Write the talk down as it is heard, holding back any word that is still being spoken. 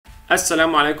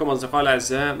السلام عليكم أصدقائي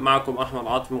الأعزاء، معكم أحمد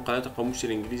عاطف من قناة القاموس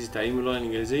الإنجليزي تعليم اللغة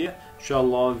الإنجليزية. إن شاء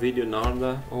الله فيديو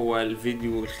النهاردة هو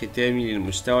الفيديو الختامي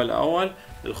للمستوى الأول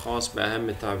الخاص بأهم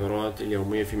التعبيرات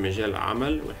اليومية في مجال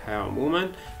العمل والحياة عموما.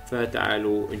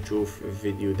 فتعالوا نشوف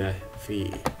الفيديو ده فيه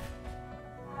إيه.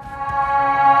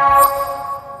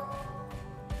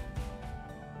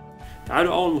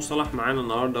 تعالوا أول مصطلح معانا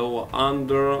النهاردة هو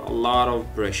under a lot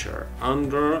of pressure.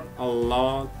 under a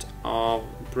lot of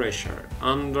pressure.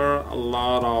 under a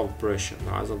lot of pressure.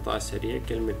 لو عايز انطقها سريع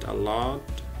كلمة a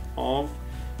lot of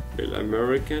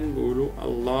بالأمريكان بيقولوا a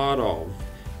lot of،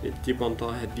 دي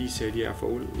بنطقها دي سريع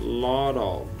فأقول lot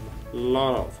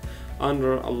of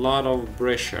under a lot of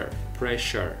pressure.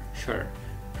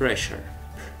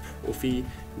 وفي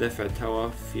دفعة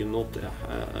هواء في نطق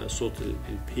صوت ال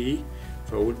P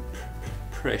فأقول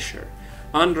pressure.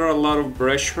 under a lot of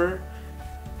pressure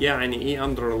يعني ايه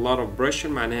under a lot of pressure؟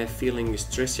 معناها feeling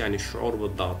stress، يعني الشعور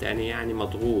بالضغط، يعني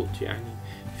مضغوط، يعني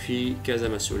في كذا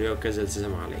مسؤولية وكذا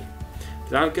التزام عليه.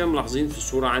 تعالوا كده ملاحظين في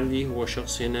الصورة عندي هو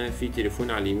شخص هنا في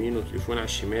تليفون على اليمين وتليفون على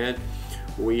الشمال،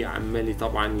 وعمال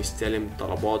طبعا يستلم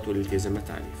الطلبات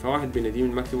والالتزامات عليه. فواحد بيناديه من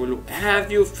المكتب يقول له have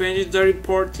you finished the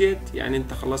report yet؟ يعني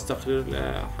انت خلصت تقرير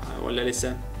ولا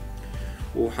لسه؟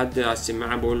 وحد على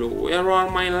السماعة بيقول له where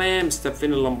are my lamps؟ طب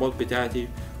فين اللمبات بتاعتي؟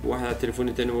 وواحد على التليفون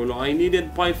التاني بيقول له I need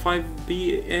it by 5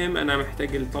 PM، أنا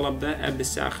محتاج الطلب ده قبل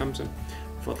الساعة 5.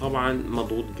 فطبعا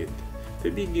مضغوط جدا.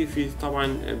 فبيجي في طبعا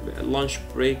لانش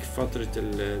بريك، فترة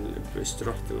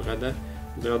استراحة الغداء،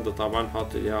 الغدا طبعا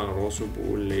حاطط ايديه على راسه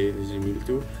بيقول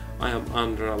لزميلته I am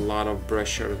under a lot of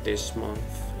pressure this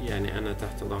month، يعني أنا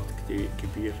تحت ضغط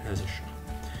كبير هذا الشهر.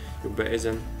 يبقى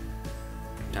إذا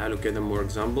تعالوا كده more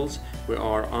examples. We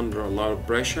are under a lot of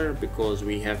pressure because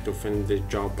we have to finish the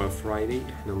job by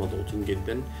Friday. احنا مضغوطين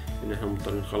جدا ان احنا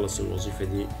مضطرين نخلص الوظيفة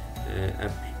دي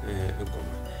قبل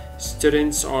الجمعة.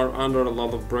 Students are under a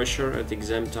lot of pressure at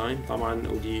exam time. طبعا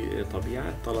ودي طبيعة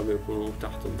الطلبة يكونوا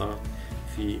تحت الضغط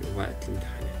في وقت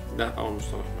الامتحانات. ده أول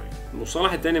مصطلح معانا.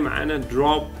 المصطلح التاني معانا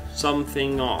drop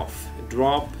something off.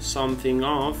 drop something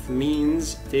off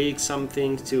means take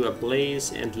something to a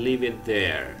place and leave it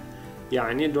there.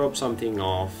 يعني drop something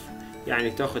off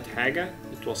يعني تاخد حاجة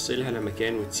توصلها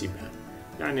لمكان وتسيبها.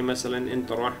 يعني مثلا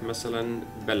انت رايح مثلا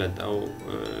بلد او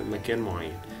مكان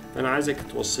معين، فانا عايزك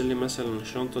توصل لي مثلا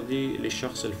الشنطة دي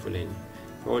للشخص الفلاني،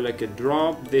 فاقول لك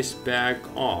drop this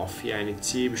bag off يعني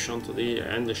تسيب الشنطة دي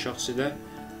عند الشخص ده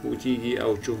وتيجي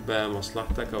او تشوف بقى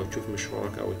مصلحتك او تشوف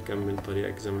مشوارك او تكمل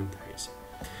طريقك زي ما انت عايز.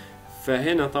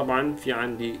 فهنا طبعا في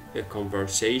عندي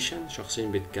conversation،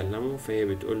 شخصين بيتكلموا، فهي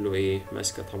بتقول له ايه،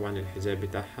 ماسكه طبعا الحذاء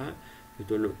بتاعها،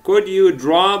 بتقول له could you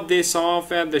drop this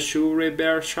off at the shoe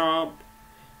repair shop؟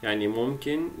 يعني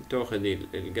ممكن تاخد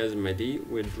الجزمه دي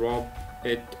و drop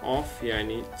it off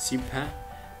يعني تسيبها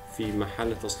في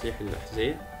محل تصليح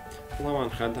الأحذية. طبعا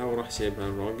خدها وراح سيبها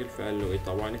الراجل، فقال له ايه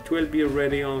طبعا it will be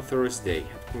ready on Thursday،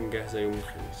 هتكون جاهزه يوم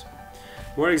الخميس.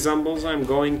 More examples. I'm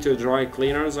going to dry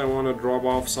cleaners. I want to drop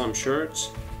off some shirts.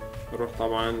 اروح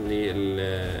طبعا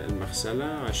للمغسلة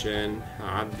عشان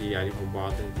هعدي عليهم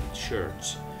بعض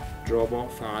الشيرتس. drop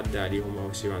off هعدي عليهم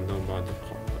او اسيب عندهم بعض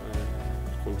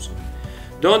القمصان.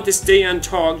 Don't stay and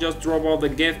talk, just drop off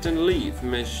the gift and leave.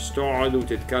 مش تقعد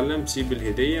وتتكلم، سيب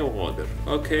الهدية وغادر.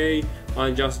 Okay,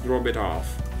 I just drop it off.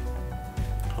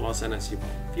 خلاص انا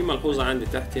اسيبها. في ملحوظة عندي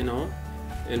تحت هنا اهو،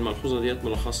 الملحوظة ديت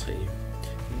ملخصها ايه؟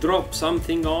 drop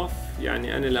something off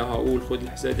يعني أنا لو هقول خد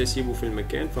الحذاء ده سيبه في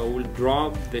المكان فأقول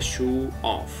drop the shoe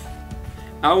off،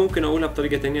 أو ممكن أقولها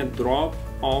بطريقة تانية drop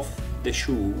off the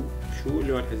shoe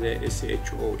اللي هو الحذاء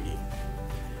SHOE،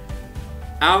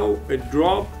 أو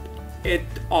drop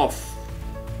it off.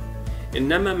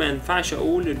 إنما ما ينفعش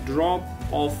أقول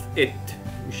drop off it،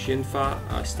 مش ينفع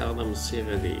أستخدم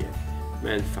الصيغة دي،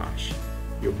 ما ينفعش.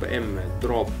 يبقى إما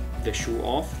drop the shoe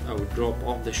off أو drop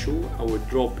off the shoe أو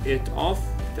drop it off،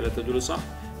 التلاتة دول صح،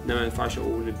 انما ما ينفعش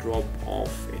اقول drop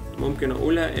off it. ممكن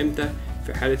اقولها امتى؟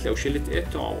 في حالة لو شلت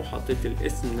it او حطيت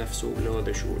الاسم نفسه اللي هو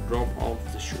ده shoe، drop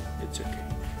off the shoe، it's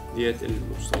okay. ديت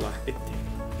المصطلح التاني.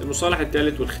 المصطلح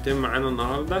التالت والختام معانا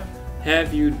النهاردة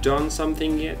have you done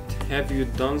something yet؟ have you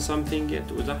done something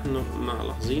yet؟ وده احنا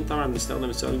ملاحظين طبعا بنستخدم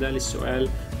السؤال ده للسؤال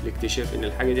لاكتشاف ان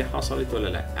الحاجة دي حصلت ولا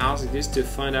لا. ask this to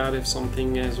find out if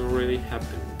something has already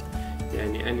happened،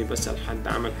 يعني اني بسأل حد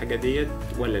عمل حاجة ديت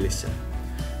ولا لسه.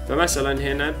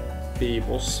 فمثلا هنا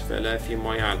بيبص فلا في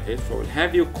مية على الحيط، فقول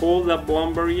have you called the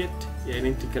plumber yet؟ يعني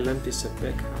انت كلمت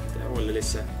السباك حتى ولا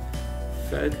لسه؟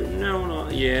 فقالت له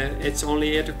no yeah it's only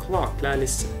 8 o'clock، لا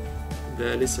لسه،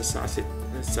 ده لسه الساعة 6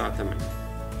 الساعة 8.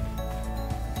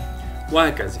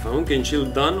 وهكذا. فممكن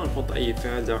نشيل done ونحط اي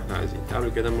فعل زي ما احنا عايزين. تعالوا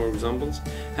كده more examples.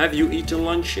 Have you eaten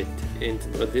lunch yet؟ انت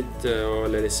اتغديت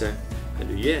ولا لسه؟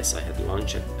 قال له yes I had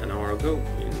lunch an hour ago.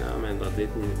 نعم انا اتغديت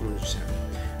منذ ساعة.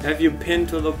 Have you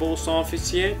been to the post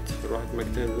office yet؟ رحت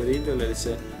مكتب البريد ولا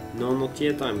لسه؟ No not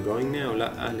yet I'm going now.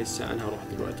 لا لسه انا هروح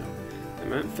دلوقتي.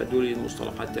 تمام. فدول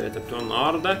المصطلحات الثلاثة بتوع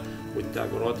النهارده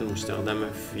والتعبيرات المستخدمة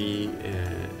في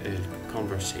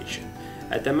الكونفرسيشن.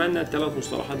 أتمنى الثلاث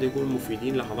مصطلحات يكونوا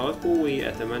مفيدين لحضراتكم،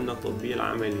 وأتمنى التطبيق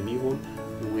العملي ليهم.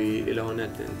 وإلى هنا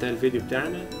انتهى الفيديو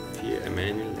بتاعنا. في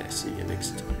أمان الله. See you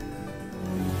next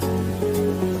time.